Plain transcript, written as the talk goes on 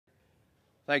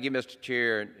Thank you, Mr.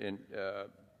 Chair, and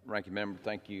Ranking Member,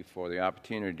 thank you for the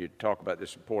opportunity to talk about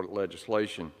this important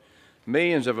legislation.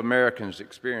 Millions of Americans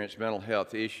experience mental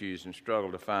health issues and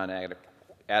struggle to find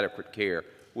adequate care.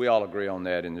 We all agree on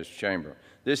that in this chamber.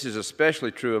 This is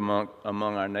especially true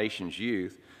among our nation's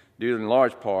youth, due in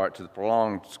large part to the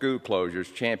prolonged school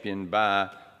closures championed by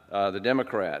the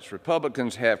Democrats.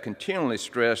 Republicans have continually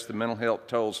stressed the mental health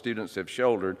toll students have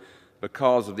shouldered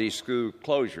because of these school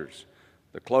closures.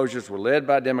 The closures were led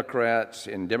by Democrats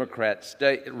in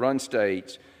Democrat-run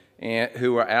states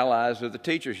who are allies of the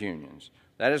teachers' unions.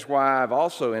 That is why I've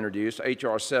also introduced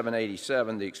H.R.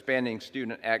 787, the Expanding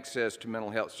Student Access to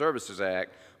Mental Health Services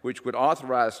Act, which would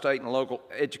authorize state and local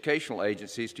educational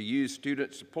agencies to use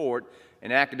student support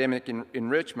and academic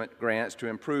enrichment grants to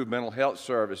improve mental health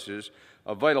services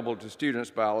available to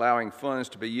students by allowing funds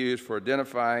to be used for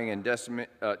identifying and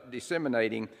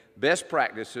disseminating best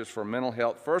practices for mental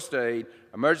health first aid,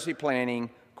 emergency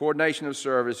planning, coordination of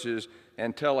services,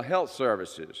 and telehealth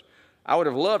services. I would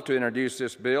have loved to introduce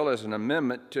this bill as an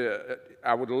amendment to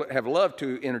H.R.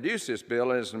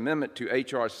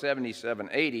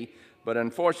 7780, but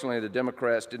unfortunately the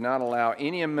Democrats did not allow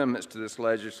any amendments to this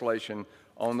legislation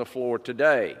on the floor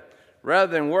today.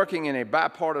 Rather than working in a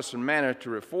bipartisan manner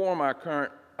to reform our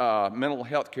current mental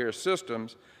health care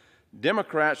systems,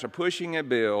 Democrats are pushing a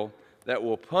bill that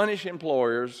will punish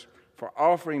employers for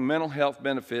offering mental health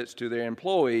benefits to their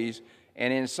employees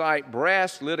and incite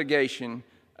brash litigation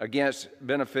against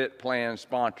benefit plan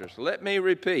sponsors. Let me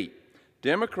repeat,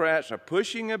 Democrats are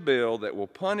pushing a bill that will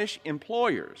punish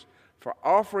employers for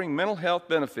offering mental health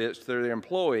benefits to their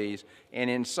employees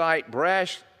and incite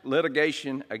brash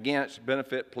litigation against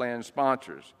benefit plan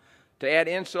sponsors. To add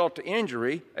insult to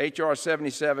injury, H.R.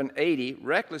 7780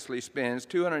 recklessly spends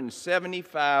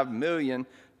 $275 million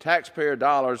taxpayer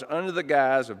dollars under the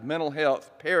guise of mental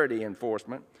health parity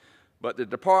enforcement, but the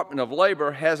Department of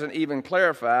Labor hasn't even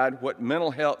clarified what mental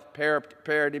health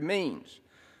parity means.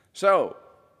 So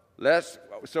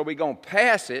we're going to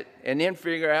pass it and then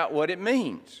figure out what it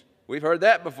means. We've heard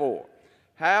that before.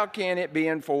 How can it be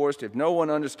enforced if no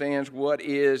one understands what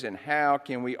is, and how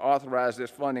can we authorize this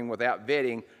funding without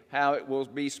vetting how it will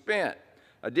be spent?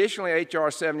 Additionally, H.R.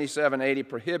 7780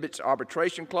 prohibits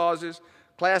arbitration clauses,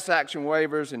 class action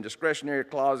waivers, and discretionary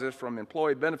clauses from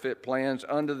employee benefit plans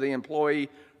under the Employee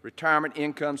Retirement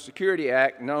Income Security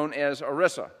Act, known as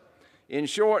ERISA. In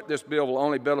short, this bill will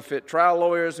only benefit trial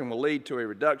lawyers and will lead to a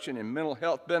reduction in mental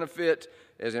health benefits,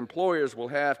 as employers will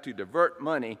have to divert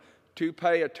money to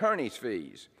pay attorney's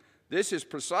fees. This is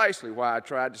precisely why I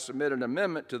tried to submit an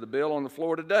amendment to the bill on the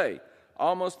floor today,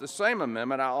 almost the same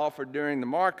amendment I offered during the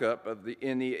markup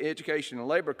in the Education and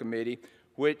Labor Committee,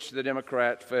 which the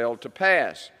Democrats failed to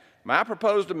pass. My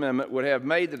proposed amendment would have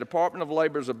made the Department of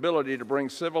Labor's ability to bring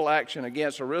civil action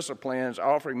against ERISA plans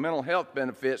offering mental health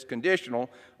benefits conditional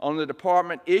on the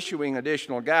department issuing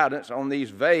additional guidance on these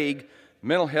vague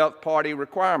mental health parity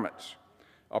requirements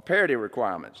or parity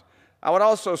requirements. I would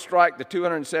also strike the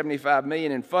 $275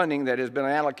 million in funding that has been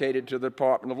allocated to the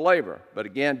Department of Labor, but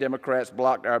again, Democrats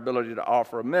blocked our ability to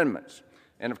offer amendments.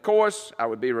 And of course, I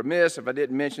would be remiss if I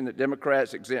didn't mention that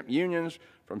Democrats exempt unions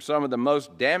from some of the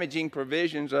most damaging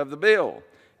provisions of the bill.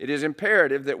 It is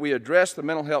imperative that we address the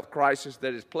mental health crisis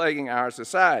that is plaguing our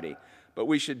society, but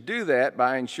we should do that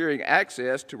by ensuring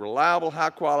access to reliable,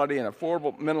 high-quality, and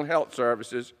affordable mental health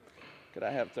services. Could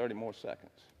I have 30 more seconds?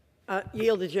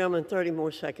 Yield the gentleman 30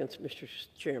 more seconds, Mr.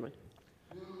 Chairman.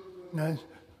 No.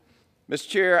 Mr.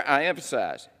 Chair, I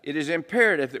emphasize, it is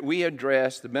imperative that we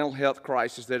address the mental health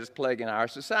crisis that is plaguing our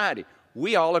society.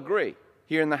 We all agree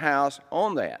here in the House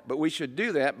on that, but we should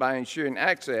do that by ensuring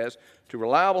access to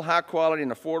reliable, high-quality,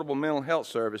 and affordable mental health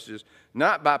services,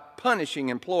 not by punishing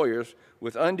employers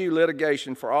with undue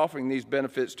litigation for offering these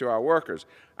benefits to our workers.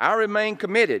 I remain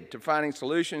committed to finding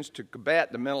solutions to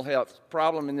combat the mental health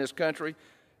problem in this country,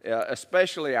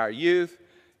 especially our youth.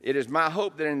 It is my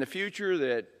hope that in the future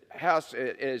that House,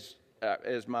 as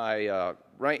my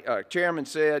chairman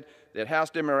said, that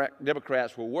House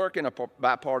Democrats will work in a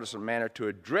bipartisan manner to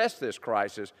address this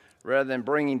crisis rather than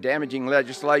bringing damaging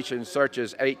legislation such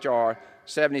as H.R.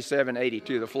 7780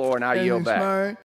 to the floor, and I yield back.